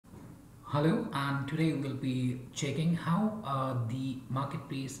Hello, and today we'll be checking how the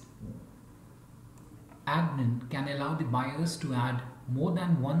marketplace admin can allow the buyers to add more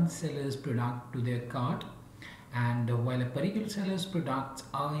than one seller's product to their cart. And while a particular seller's products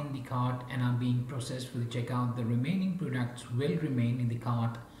are in the cart and are being processed for the checkout, the remaining products will remain in the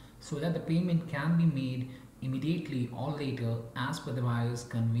cart so that the payment can be made immediately or later as per the buyer's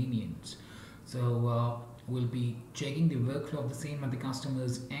convenience. We'll be checking the workflow of the same at the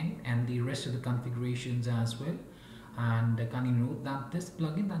customer's end and the rest of the configurations as well. And can you note that this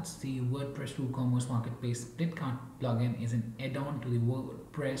plugin, that's the WordPress WooCommerce Marketplace Splitcart plugin, is an add-on to the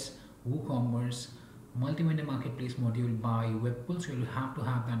WordPress WooCommerce Multi-Vendor Marketplace module by Webkul. So you'll have to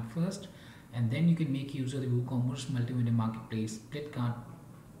have that first, and then you can make use of the WooCommerce Multi-Vendor Marketplace Splitcart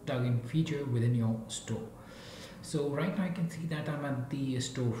plugin feature within your store. So right now I can see that I'm at the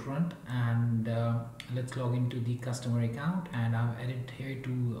storefront, and let's log into the customer account, and I've added here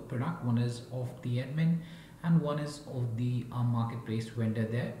two product. One is of the admin and one is of the marketplace vendor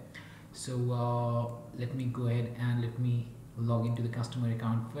there. So let me go ahead and let me log into the customer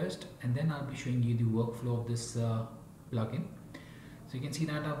account first, and then I'll be showing you the workflow of this plugin. So you can see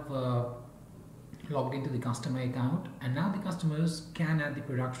that I've logged into the customer account, and now the customers can add the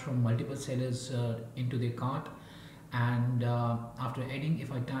products from multiple sellers into their cart. And after adding, if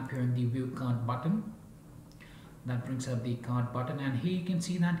I tap here on the view cart button, that brings up the cart button, and here you can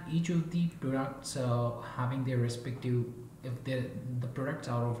see that each of the products having their respective, if the products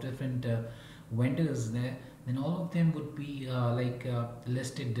are of different vendors there, then all of them would be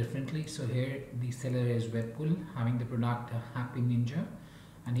listed differently. So here the seller is Webkul, having the product Happy Ninja,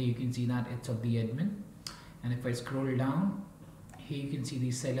 and here you can see that it's of the admin. And if I scroll down, here you can see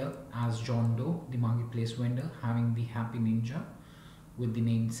the seller as John Doe, the marketplace vendor, having the Happy Ninja with the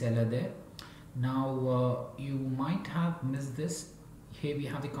named seller there. Now you might have missed this. Here we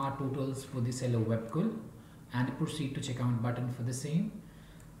have the cart totals for the seller Webkul and the proceed to checkout button for the same,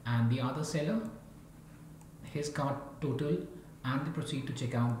 and the other seller, his cart total and the proceed to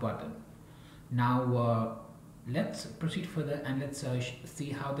checkout button. Now let's proceed further, and let's see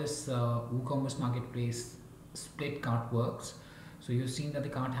how this WooCommerce Marketplace split cart works. So you've seen that the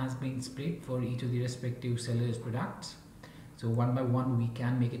cart has been split for each of the respective sellers products. So one by one we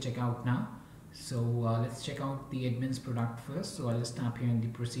can make a checkout now. So let's check out the admin's product first. So I'll just tap here on the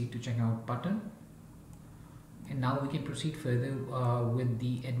proceed to checkout button, and now we can proceed further with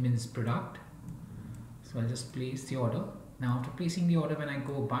the admin's product. So I'll just place the order. Now after placing the order, when I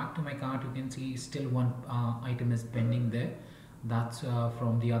go back to my cart, you can see still one item is pending there. That's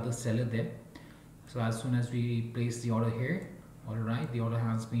from the other seller there. So as soon as we place the order here, all right, the order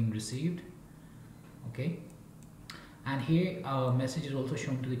has been received. Okay, and here a message is also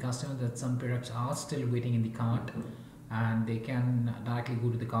shown to the customer that some products are still waiting in the cart, and they can directly go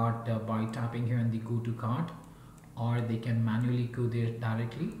to the cart by tapping here on the go to cart, or they can manually go there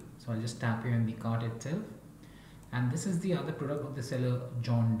directly. So I'll just tap here on the cart itself, and this is the other product of the seller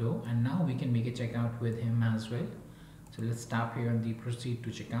John Doe, and now we can make a checkout with him as well. So let's tap here on the proceed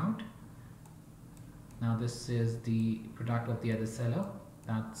to checkout. Now this is the product of the other seller,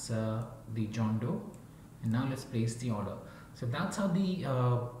 that's the John Doe, and now let's place the order. So that's how the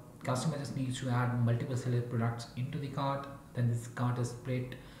customer just needs to add multiple seller products into the cart. Then this cart is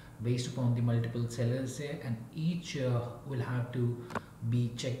split based upon the multiple sellers here, and each will have to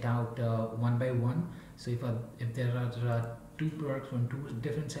be checked out one by one. So if there are two products from two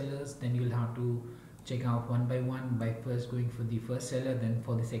different sellers, then you'll have to check out one by one, by first going for the first seller, then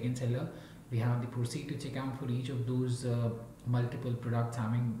for the second seller. We have the proceed to checkout for each of those multiple products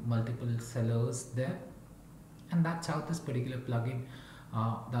having multiple sellers there. And that's how this particular plugin,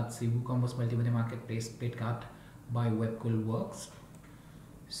 that's the WooCommerce Multi-Vendor Marketplace Splitcart by Webkul works.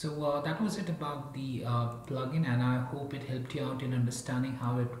 So that was it about the plugin, and I hope it helped you out in understanding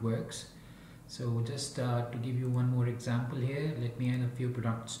how it works. So just to give you one more example here, let me add a few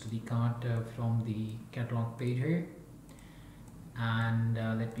products to the cart from the catalog page here, and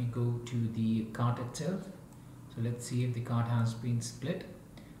let me go to the cart itself. So let's see if the cart has been split.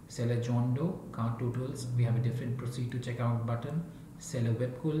 Seller John Doe, cart totals, we have a different proceed to checkout button. Seller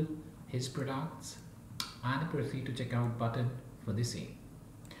Webkul, his products, and a proceed to checkout button for the same.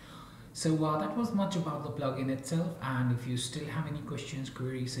 So that was much about the plugin itself, and if you still have any questions,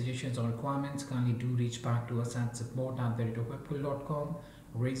 queries, suggestions or requirements, kindly do reach back to us at support@webkul.com,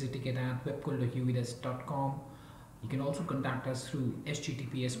 raise a ticket at webkul.uvdesk.com. You can also contact us through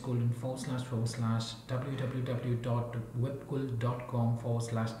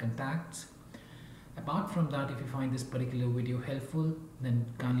https://www.webkul.com/contacts. Apart from that, if you find this particular video helpful, then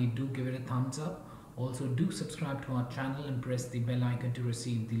kindly do give it a thumbs up. Also do subscribe to our channel and press the bell icon to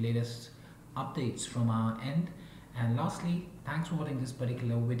receive the latest updates from our end. And lastly, thanks for watching this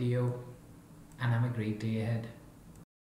particular video and have a great day ahead.